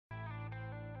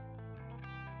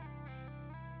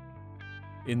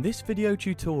In this video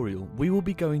tutorial, we will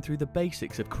be going through the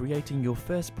basics of creating your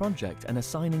first project and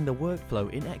assigning the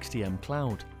workflow in XTM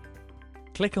Cloud.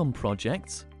 Click on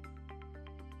Projects,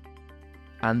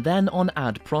 and then on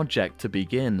Add Project to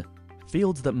begin.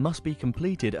 Fields that must be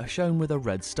completed are shown with a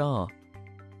red star.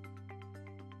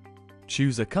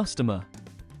 Choose a customer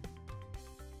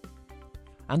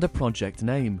and a project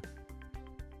name.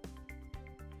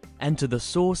 Enter the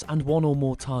source and one or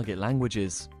more target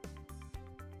languages.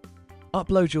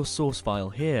 Upload your source file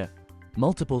here.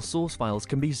 Multiple source files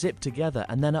can be zipped together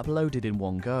and then uploaded in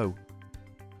one go.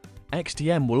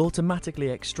 XTM will automatically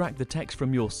extract the text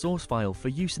from your source file for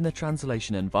use in the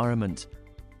translation environment.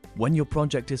 When your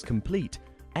project is complete,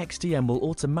 XTM will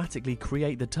automatically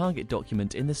create the target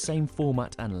document in the same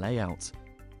format and layout.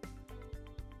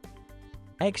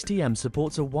 XTM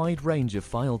supports a wide range of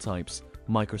file types: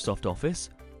 Microsoft Office,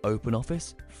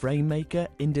 OpenOffice, FrameMaker,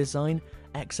 InDesign,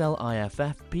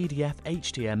 XLIFF, PDF,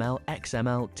 HTML,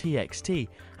 XML, TXT,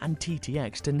 and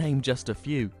TTX, to name just a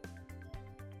few.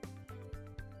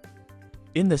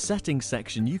 In the Settings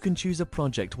section, you can choose a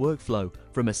project workflow,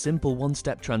 from a simple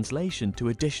one-step translation to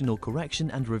additional correction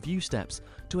and review steps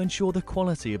to ensure the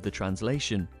quality of the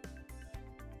translation.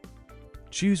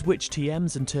 Choose which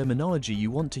TMs and terminology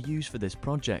you want to use for this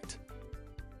project.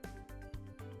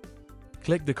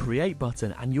 Click the Create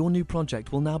button and your new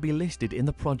project will now be listed in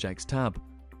the Projects tab.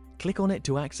 Click on it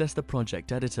to access the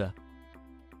project editor.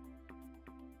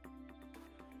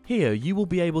 Here you will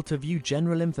be able to view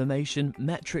general information,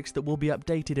 metrics that will be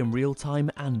updated in real time,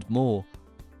 and more.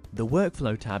 The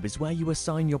Workflow tab is where you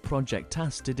assign your project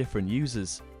tasks to different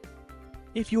users.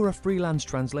 If you're a freelance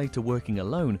translator working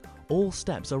alone, all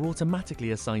steps are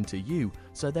automatically assigned to you,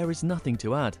 so there is nothing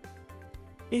to add.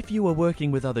 If you are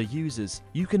working with other users,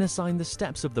 you can assign the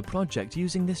steps of the project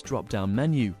using this drop-down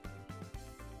menu.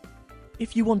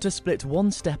 If you want to split one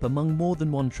step among more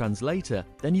than one translator,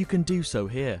 then you can do so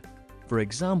here. For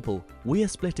example, we are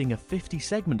splitting a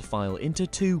 50-segment file into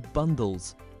 2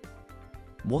 bundles.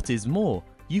 What is more,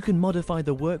 you can modify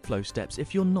the workflow steps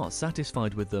if you're not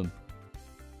satisfied with them.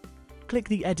 Click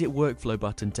the Edit Workflow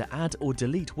button to add or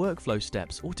delete workflow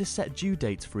steps or to set due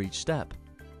dates for each step.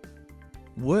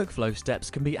 Workflow steps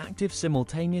can be active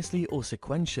simultaneously or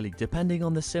sequentially depending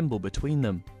on the symbol between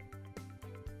them.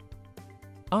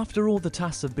 After all the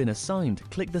tasks have been assigned,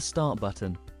 click the Start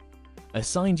button.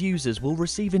 Assigned users will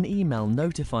receive an email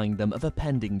notifying them of a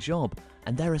pending job,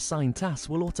 and their assigned tasks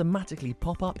will automatically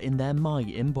pop up in their My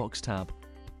Inbox tab.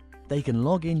 They can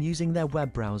log in using their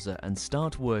web browser and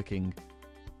start working.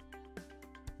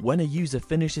 When a user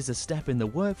finishes a step in the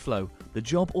workflow, the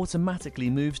job automatically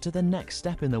moves to the next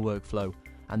step in the workflow,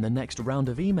 and the next round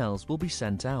of emails will be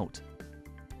sent out.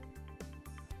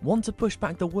 Want to push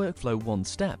back the workflow one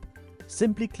step?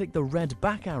 Simply click the red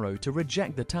back arrow to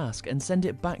reject the task and send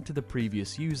it back to the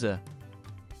previous user.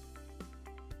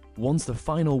 Once the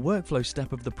final workflow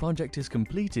step of the project is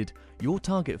completed, your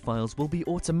target files will be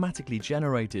automatically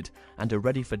generated and are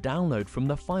ready for download from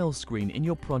the File screen in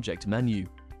your project menu.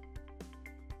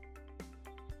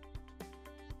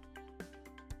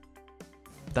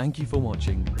 Thank you for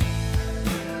watching.